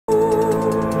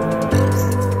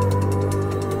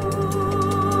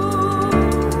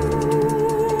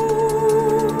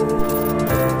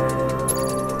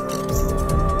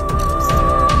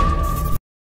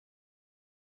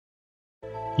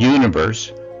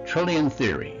Universe, Trillion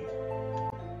Theory.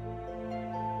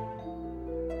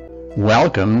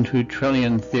 Welcome to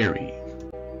Trillion Theory.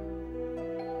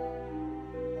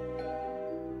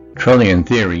 Trillion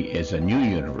Theory is a new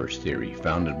universe theory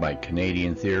founded by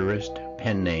Canadian theorist,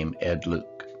 pen name Ed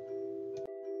Luke.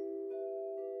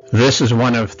 This is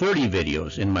one of 30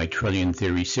 videos in my Trillion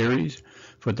Theory series.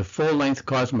 For the full-length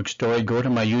cosmic story, go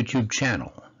to my YouTube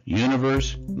channel,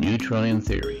 Universe, New Trillion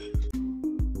Theory.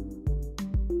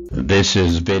 This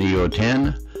is video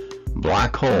 10,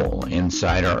 Black Hole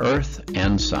Inside Our Earth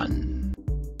and Sun.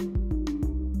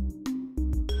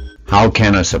 How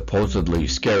can a supposedly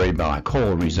scary black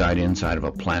hole reside inside of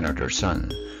a planet or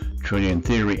sun? Trillion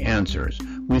Theory answers.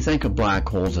 We think of black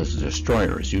holes as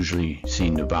destroyers, usually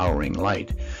seen devouring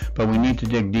light, but we need to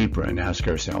dig deeper and ask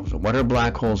ourselves, what are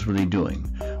black holes really doing?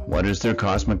 What is their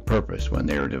cosmic purpose when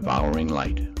they are devouring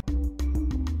light?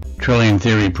 Trillion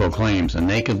Theory proclaims a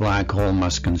naked black hole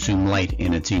must consume light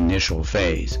in its initial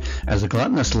phase. As a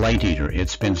gluttonous light eater, it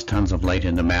spins tons of light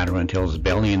into matter until its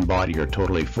belly and body are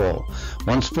totally full.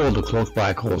 Once full, the cloaked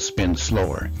black hole spins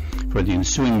slower. For the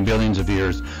ensuing billions of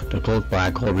years, the cloaked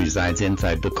black hole resides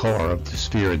inside the core of the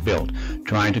sphere it built,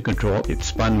 trying to control its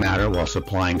spun matter while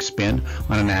supplying spin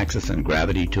on an axis and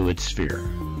gravity to its sphere.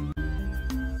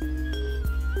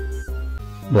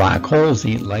 Black holes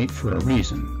eat light for a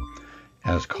reason.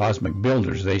 As cosmic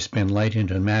builders, they spin light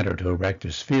into matter to erect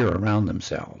a sphere around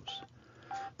themselves.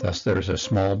 Thus, there is a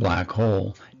small black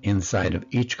hole inside of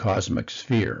each cosmic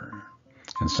sphere.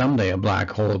 And someday a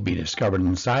black hole will be discovered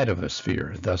inside of a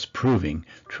sphere, thus proving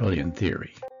Trillion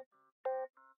Theory.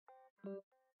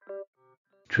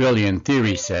 Trillion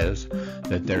Theory says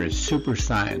that there is super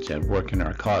science at work in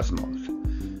our cosmos.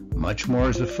 Much more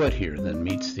is afoot here than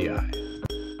meets the eye.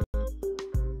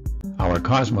 Our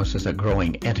cosmos is a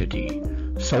growing entity.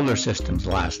 Solar systems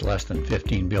last less than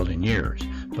 15 billion years,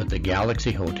 but the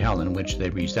galaxy hotel in which they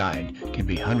reside can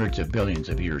be hundreds of billions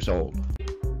of years old.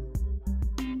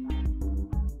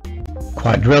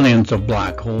 Quadrillions of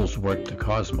black holes work the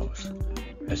cosmos.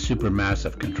 A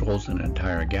supermassive controls an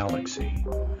entire galaxy,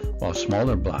 while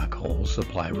smaller black holes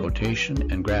supply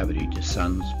rotation and gravity to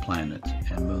suns, planets,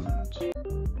 and moons.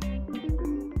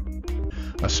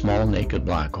 A small naked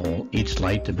black hole eats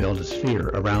light to build a sphere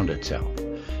around itself.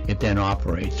 It then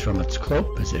operates from its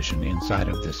cloaked position inside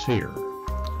of the sphere.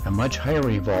 A much higher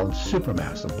evolved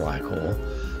supermassive black hole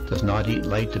does not eat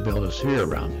light to build a sphere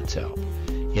around itself.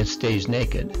 It stays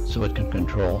naked so it can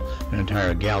control an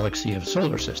entire galaxy of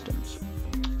solar systems.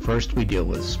 First, we deal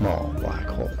with small black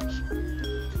holes.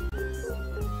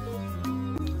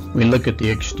 We look at the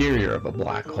exterior of a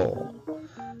black hole.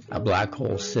 A black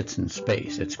hole sits in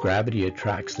space. Its gravity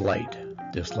attracts light.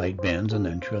 This light bends, and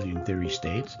then Trillion Theory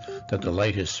states that the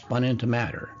light is spun into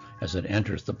matter as it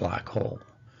enters the black hole.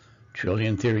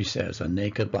 Trillion Theory says a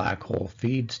naked black hole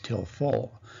feeds till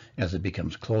full as it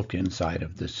becomes cloaked inside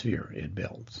of the sphere it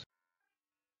builds.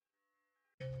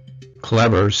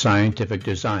 Clever scientific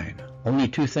design. Only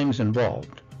two things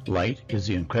involved. Light is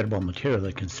the incredible material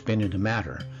that can spin into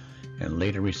matter and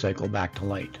later recycle back to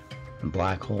light. And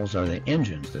black holes are the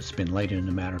engines that spin light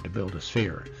into matter to build a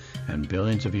sphere, and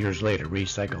billions of years later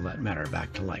recycle that matter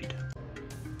back to light.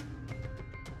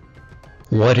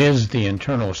 What is the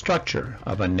internal structure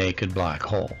of a naked black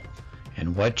hole,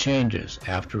 and what changes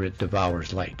after it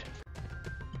devours light?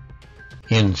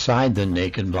 Inside the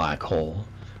naked black hole,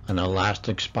 an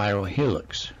elastic spiral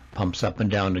helix pumps up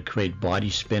and down to create body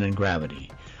spin and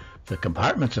gravity. The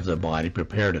compartments of the body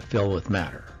prepare to fill with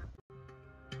matter.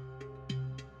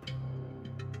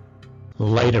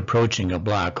 Light approaching a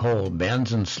black hole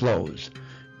bends and slows,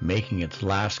 making its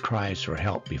last cries for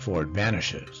help before it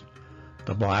vanishes.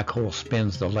 The black hole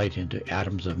spins the light into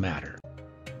atoms of matter.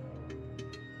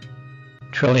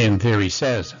 Trillion Theory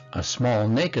says a small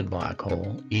naked black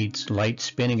hole eats light,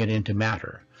 spinning it into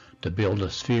matter to build a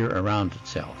sphere around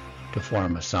itself to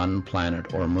form a sun,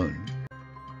 planet, or moon.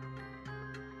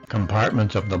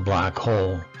 Compartments of the black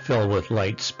hole fill with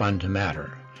light spun to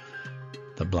matter.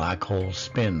 The black hole's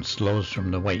spin slows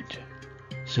from the weight.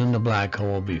 Soon the black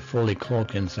hole will be fully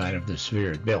cloaked inside of the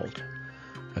sphere it built,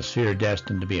 a sphere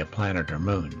destined to be a planet or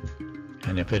moon.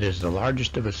 And if it is the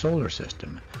largest of a solar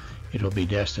system, it will be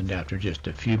destined after just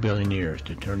a few billion years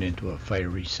to turn into a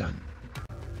fiery sun.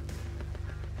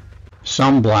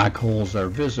 Some black holes are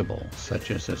visible, such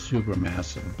as a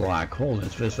supermassive black hole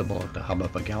is visible at the hub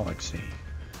of a galaxy.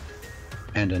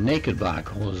 And a naked black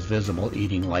hole is visible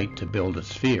eating light to build a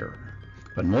sphere.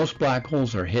 But most black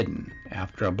holes are hidden.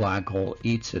 After a black hole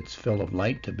eats its fill of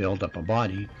light to build up a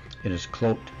body, it is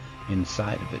cloaked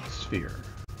inside of its sphere.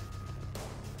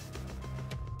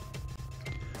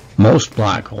 Most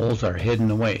black holes are hidden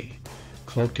away.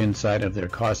 cloaked inside of their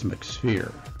cosmic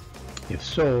sphere? If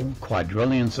so,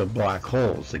 quadrillions of black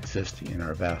holes exist in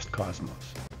our vast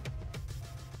cosmos.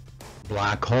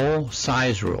 Black hole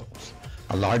size rules.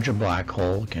 A larger black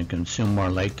hole can consume more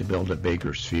light to build a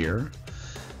bigger sphere.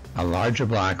 A larger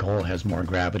black hole has more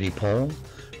gravity pull.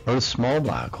 Earth's small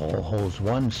black hole holds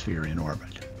one sphere in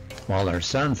orbit, while our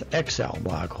Sun's XL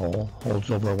black hole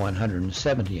holds over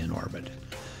 170 in orbit.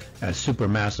 A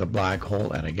supermassive black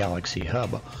hole at a galaxy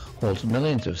hub holds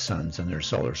millions of suns in their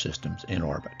solar systems in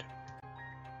orbit.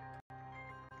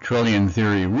 Trillion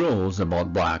theory rules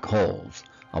about black holes.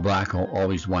 A black hole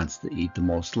always wants to eat the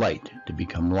most light to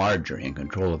become larger in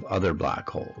control of other black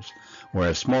holes,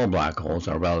 whereas small black holes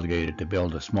are relegated to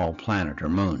build a small planet or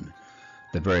moon.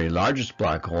 The very largest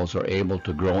black holes are able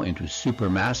to grow into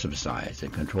supermassive size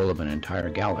in control of an entire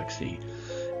galaxy.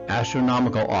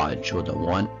 Astronomical odds show that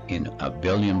 1 in a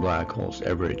billion black holes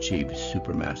ever achieve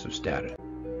supermassive status.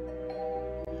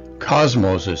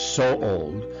 Cosmos is so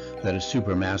old that a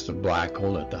supermassive black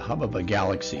hole at the hub of a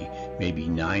galaxy may be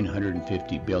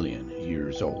 950 billion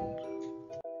years old.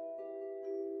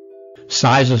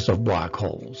 Sizes of black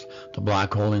holes. The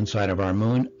black hole inside of our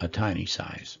moon, a tiny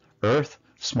size. Earth,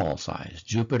 small size.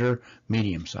 Jupiter,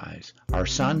 medium size. Our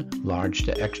sun, large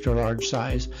to extra large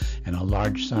size, and a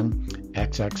large sun,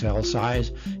 XXL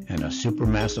size, and a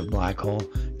supermassive black hole,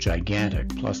 gigantic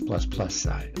plus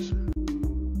size.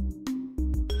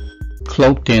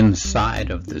 Cloaked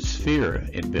inside of the sphere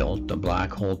it built, the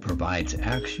black hole provides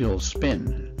axial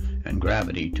spin and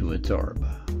gravity to its orb.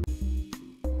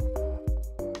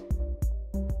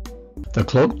 The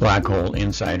cloaked black hole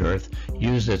inside Earth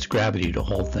uses its gravity to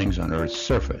hold things on Earth's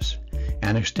surface,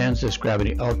 and extends this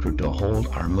gravity outward to hold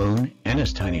our moon and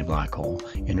its tiny black hole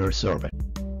in Earth's orbit.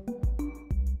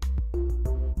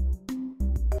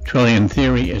 Trillion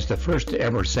theory is the first to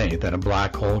ever say that a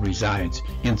black hole resides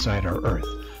inside our Earth.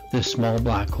 This small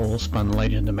black hole spun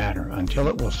light into matter until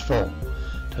it was full.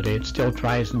 Today it still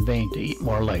tries in vain to eat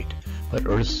more light, but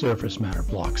Earth's surface matter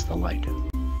blocks the light.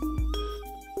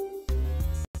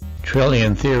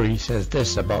 Trillion theory says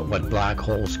this about what black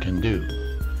holes can do.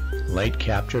 Light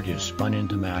captured is spun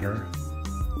into matter.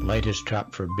 Light is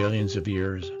trapped for billions of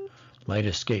years. Light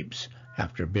escapes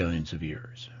after billions of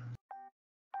years.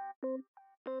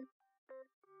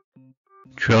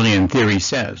 Trillion theory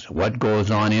says what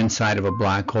goes on inside of a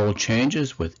black hole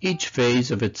changes with each phase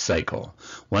of its cycle.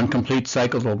 One complete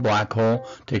cycle of a black hole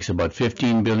takes about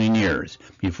 15 billion years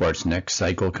before its next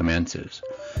cycle commences.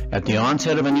 At the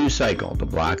onset of a new cycle, the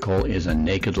black hole is a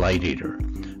naked light eater.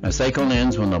 A cycle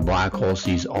ends when the black hole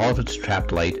sees all of its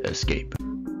trapped light escape.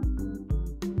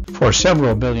 For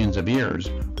several billions of years,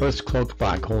 Earth's cloaked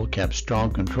black hole kept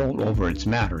strong control over its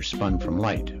matter spun from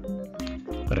light.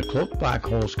 But a cloaked black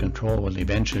hole's control will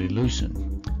eventually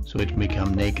loosen, so it can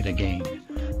become naked again.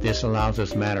 This allows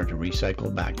its matter to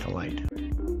recycle back to light.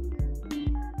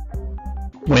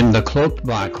 When the cloaked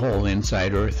black hole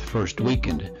inside Earth first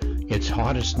weakened, its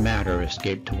hottest matter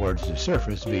escaped towards the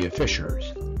surface via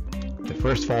fissures. The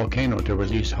first volcano to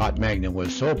release hot magma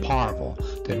was so powerful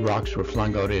that rocks were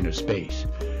flung out into space,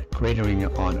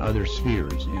 cratering on other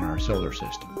spheres in our solar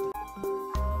system.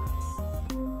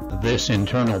 This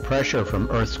internal pressure from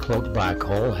Earth's cloaked black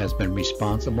hole has been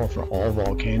responsible for all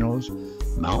volcanoes,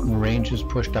 mountain ranges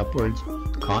pushed upwards,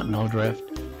 continental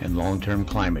drift, and long-term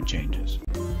climate changes.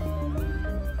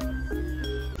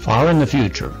 Far in the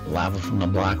future, lava from the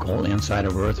black hole inside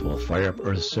of Earth will fire up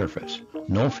Earth's surface.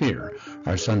 No fear,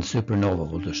 our sun's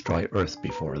supernova will destroy Earth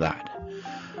before that.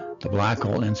 The black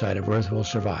hole inside of Earth will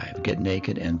survive, get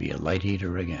naked, and be a light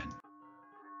eater again.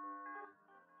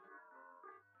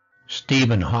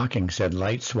 Stephen Hawking said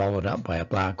light swallowed up by a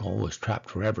black hole was trapped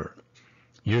forever.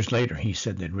 Years later, he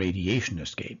said that radiation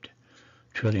escaped.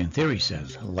 Trillion theory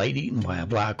says light eaten by a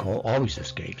black hole always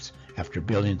escapes after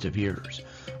billions of years.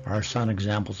 Our sun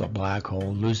examples a black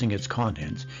hole losing its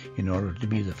contents in order to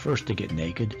be the first to get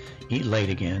naked, eat light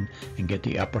again, and get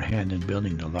the upper hand in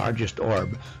building the largest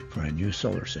orb for a new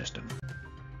solar system.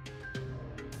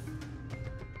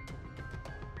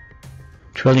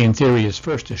 Trillion theory is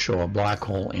first to show a black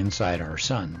hole inside our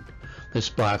sun. This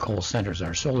black hole centers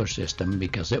our solar system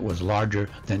because it was larger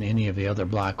than any of the other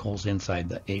black holes inside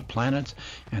the 8 planets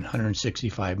and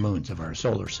 165 moons of our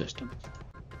solar system.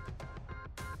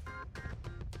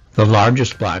 The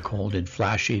largest black hole did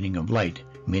flash eating of light,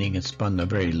 meaning it spun the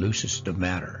very loosest of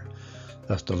matter.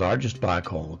 Thus the largest black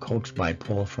hole, coaxed by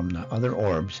pull from the other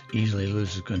orbs, easily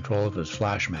loses control of its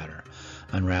flash matter,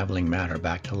 unraveling matter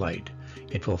back to light.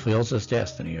 It fulfills its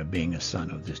destiny of being a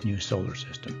sun of this new solar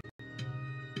system.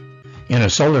 In a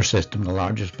solar system, the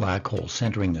largest black hole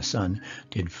centering the sun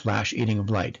did flash eating of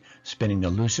light, spinning the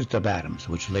loosest of atoms,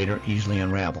 which later easily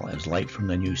unravel as light from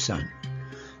the new sun.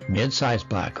 Mid-sized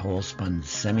black holes spun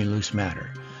semi-loose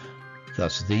matter.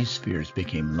 Thus, these spheres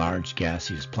became large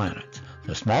gaseous planets.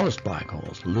 The smallest black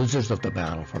holes, losers of the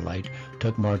battle for light,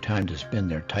 took more time to spin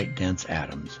their tight, dense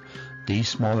atoms. These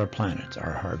smaller planets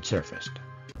are hard-surfaced.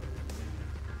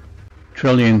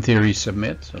 Trillion theory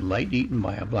submits that light eaten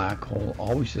by a black hole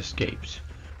always escapes,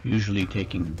 usually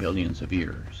taking billions of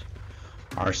years.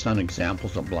 Our sun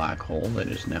examples a black hole that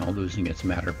is now losing its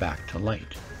matter back to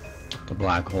light. The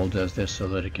black hole does this so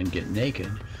that it can get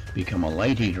naked, become a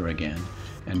light eater again,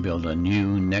 and build a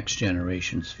new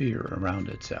next-generation sphere around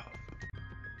itself.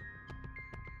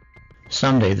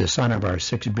 Someday, the sun of our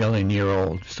 6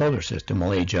 billion-year-old solar system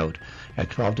will age out at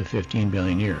 12 to 15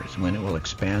 billion years, when it will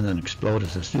expand and explode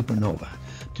as a supernova,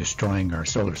 destroying our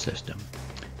solar system.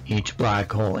 Each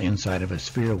black hole inside of a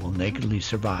sphere will nakedly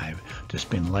survive to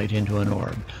spin light into an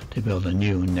orb to build a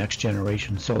new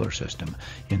next-generation solar system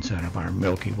inside of our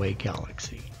Milky Way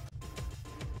galaxy.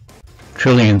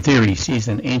 Trillion theory sees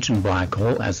an ancient black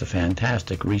hole as a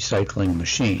fantastic recycling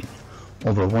machine.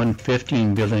 Over one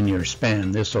 15 billion year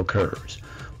span, this occurs.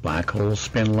 Black holes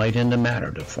spin light into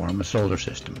matter to form a solar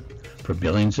system. For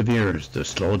billions of years, the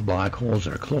slowed black holes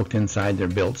are cloaked inside their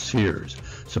built spheres,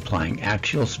 supplying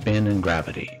axial spin and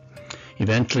gravity.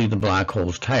 Eventually, the black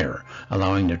holes tire,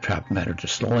 allowing their trapped matter to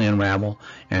slowly unravel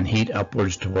and heat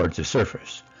upwards towards the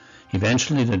surface.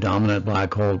 Eventually, the dominant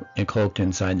black hole cloaked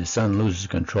inside the sun loses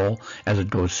control as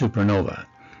it goes supernova.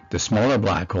 The smaller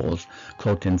black holes,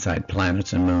 cloaked inside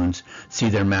planets and moons, see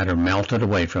their matter melted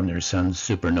away from their sun's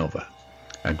supernova.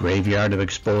 A graveyard of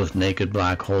exposed naked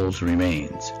black holes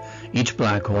remains. Each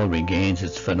black hole regains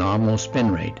its phenomenal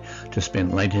spin rate to spin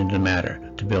light into matter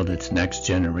to build its next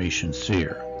generation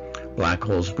sphere. Black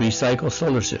holes recycle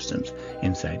solar systems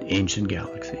inside ancient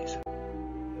galaxies.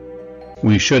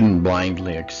 We shouldn't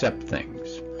blindly accept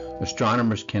things.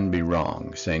 Astronomers can be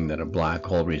wrong, saying that a black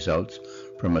hole results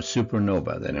from a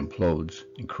supernova that implodes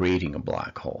in creating a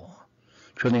black hole.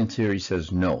 Trillion theory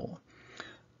says no.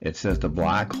 It says the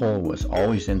black hole was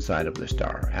always inside of the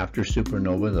star. After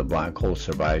supernova, the black hole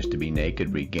survives to be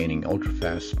naked, regaining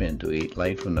ultra-fast spin to eat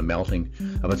light from the melting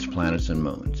of its planets and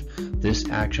moons. This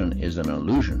action is an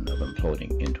illusion of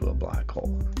imploding into a black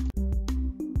hole.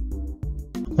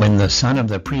 When the sun of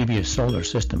the previous solar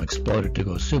system exploded to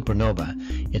go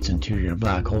supernova, its interior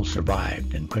black hole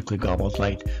survived and quickly gobbled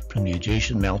light from the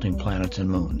adjacent melting planets and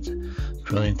moons.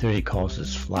 Trillion theory calls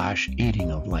this flash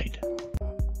eating of light.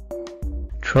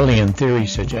 Trillion theory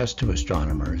suggests to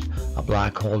astronomers a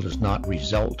black hole does not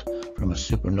result from a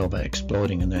supernova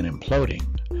exploding and then imploding.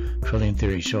 Trillion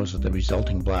theory shows that the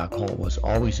resulting black hole was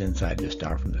always inside the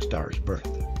star from the star's birth.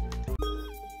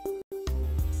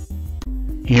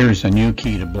 Here's a new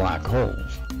key to black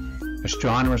holes.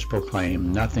 Astronomers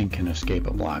proclaim nothing can escape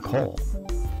a black hole.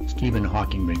 Stephen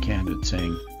Hawking recanted,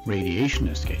 saying radiation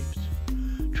escapes.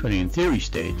 Trillion theory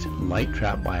states light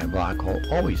trapped by a black hole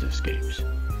always escapes.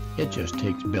 It just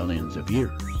takes billions of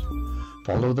years.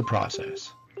 Follow the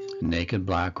process. A naked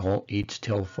black hole eats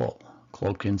till full,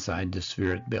 cloaked inside the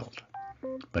sphere it built.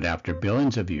 But after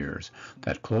billions of years,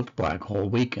 that cloaked black hole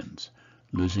weakens,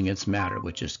 losing its matter,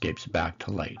 which escapes back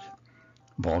to light.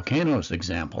 Volcanoes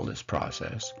example this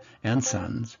process, and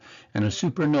suns, and a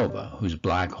supernova whose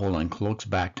black hole uncloaks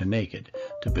back to naked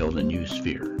to build a new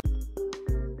sphere.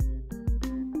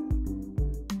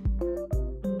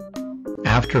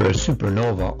 After a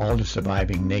supernova, all the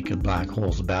surviving naked black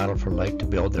holes battle for light to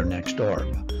build their next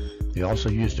orb. They also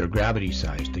use their gravity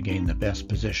size to gain the best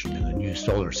position in the new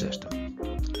solar system.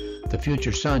 The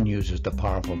future sun uses the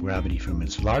powerful gravity from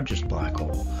its largest black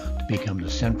hole to become the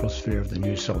central sphere of the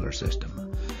new solar system.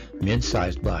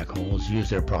 Mid-sized black holes use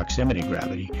their proximity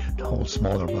gravity to hold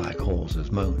smaller black holes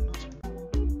as moons.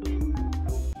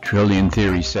 Trillion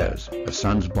theory says the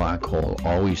sun's black hole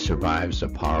always survives a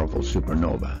powerful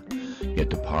supernova, yet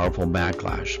the powerful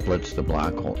backlash splits the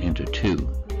black hole into two,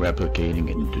 replicating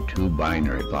it into two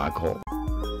binary black holes.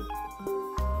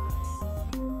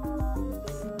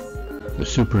 The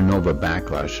supernova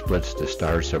backlash splits the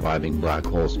star's surviving black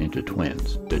holes into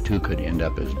twins. The two could end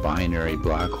up as binary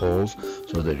black holes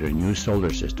so that a new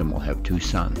solar system will have two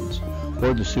suns.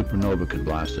 Or the supernova could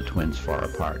blast the twins far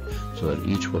apart so that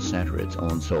each will center its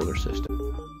own solar system.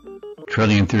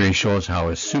 Trillion theory shows how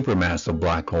a supermassive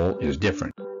black hole is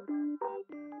different.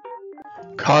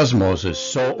 Cosmos is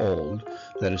so old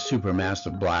that a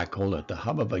supermassive black hole at the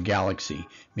hub of a galaxy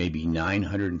may be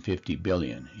 950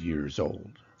 billion years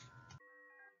old.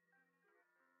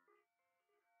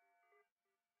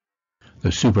 The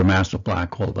supermassive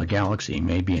black hole of a galaxy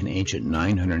may be an ancient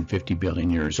 950 billion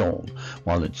years old,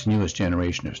 while its newest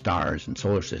generation of stars and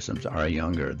solar systems are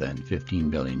younger than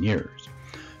 15 billion years.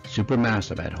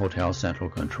 Supermassive at Hotel Central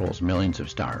controls millions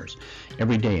of stars.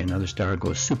 Every day another star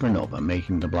goes supernova,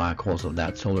 making the black holes of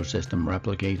that solar system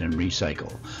replicate and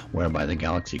recycle, whereby the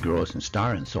galaxy grows in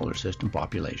star and solar system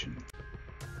population.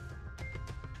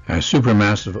 As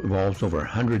supermassive evolves over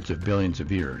hundreds of billions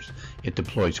of years, it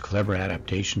deploys clever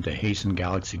adaptation to hasten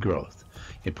galaxy growth.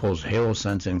 It pulls halo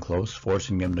suns in close,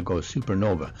 forcing them to go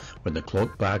supernova, where the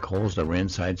cloaked black holes that were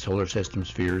inside solar system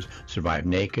spheres survive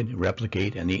naked,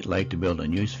 replicate, and eat light to build a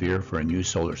new sphere for a new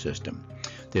solar system.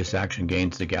 This action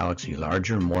gains the galaxy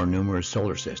larger, more numerous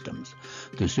solar systems.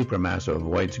 The supermassive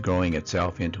avoids growing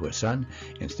itself into a sun.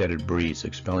 Instead it breathes,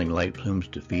 expelling light plumes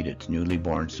to feed its newly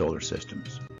born solar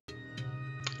systems.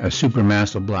 A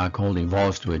supermassive black hole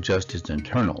evolves to adjust its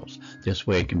internals. This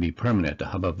way it can be permanent, the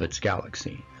hub of its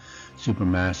galaxy.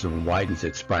 Supermassive widens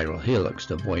its spiral helix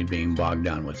to avoid being bogged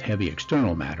down with heavy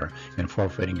external matter and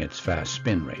forfeiting its fast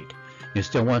spin rate. It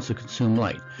still wants to consume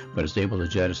light, but is able to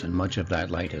jettison much of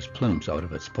that light as plumes out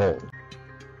of its pole.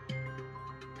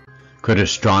 Could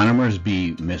astronomers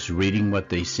be misreading what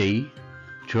they see?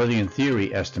 Trillion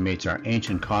theory estimates our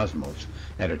ancient cosmos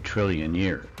at 1 trillion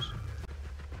years.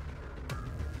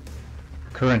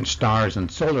 Current stars and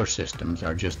solar systems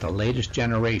are just the latest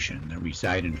generation that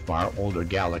reside in far older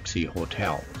galaxy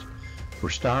hotels, where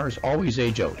stars always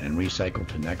age out and recycle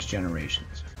to next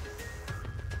generations.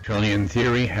 Trillion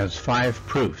theory has 5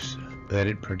 proofs that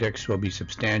it predicts will be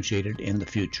substantiated in the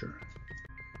future.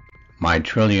 My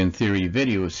Trillion Theory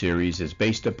video series is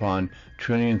based upon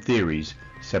Trillion Theory's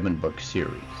 7-book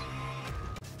series.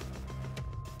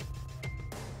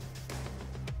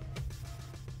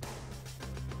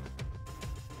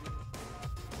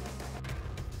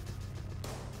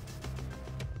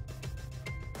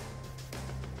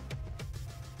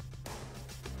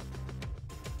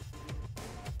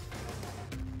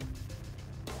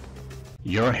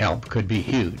 Your help could be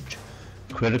huge.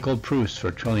 Critical proofs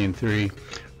for Trillion Theory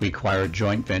require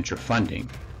joint venture funding.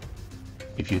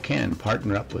 If you can,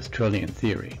 partner up with Trillion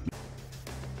Theory.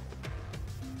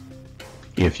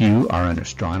 If you are an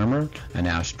astronomer, an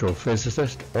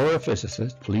astrophysicist, or a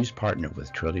physicist, please partner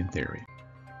with Trillion Theory.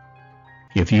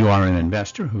 If you are an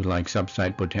investor who likes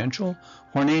upside potential,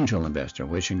 or an angel investor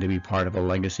wishing to be part of a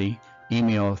legacy,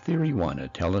 email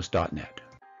theory1@telus.net.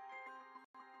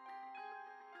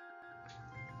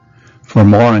 For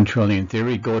more on Trillion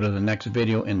Theory, go to the next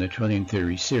video in the Trillion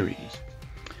Theory series.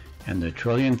 And the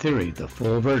Trillion Theory, the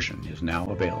full version, is now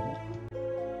available.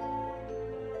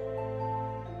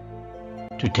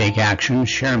 To take action,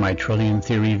 share my Trillion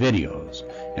Theory videos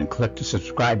and click the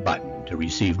subscribe button to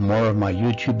receive more of my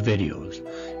YouTube videos.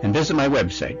 And visit my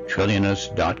website,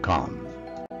 trillionist.com.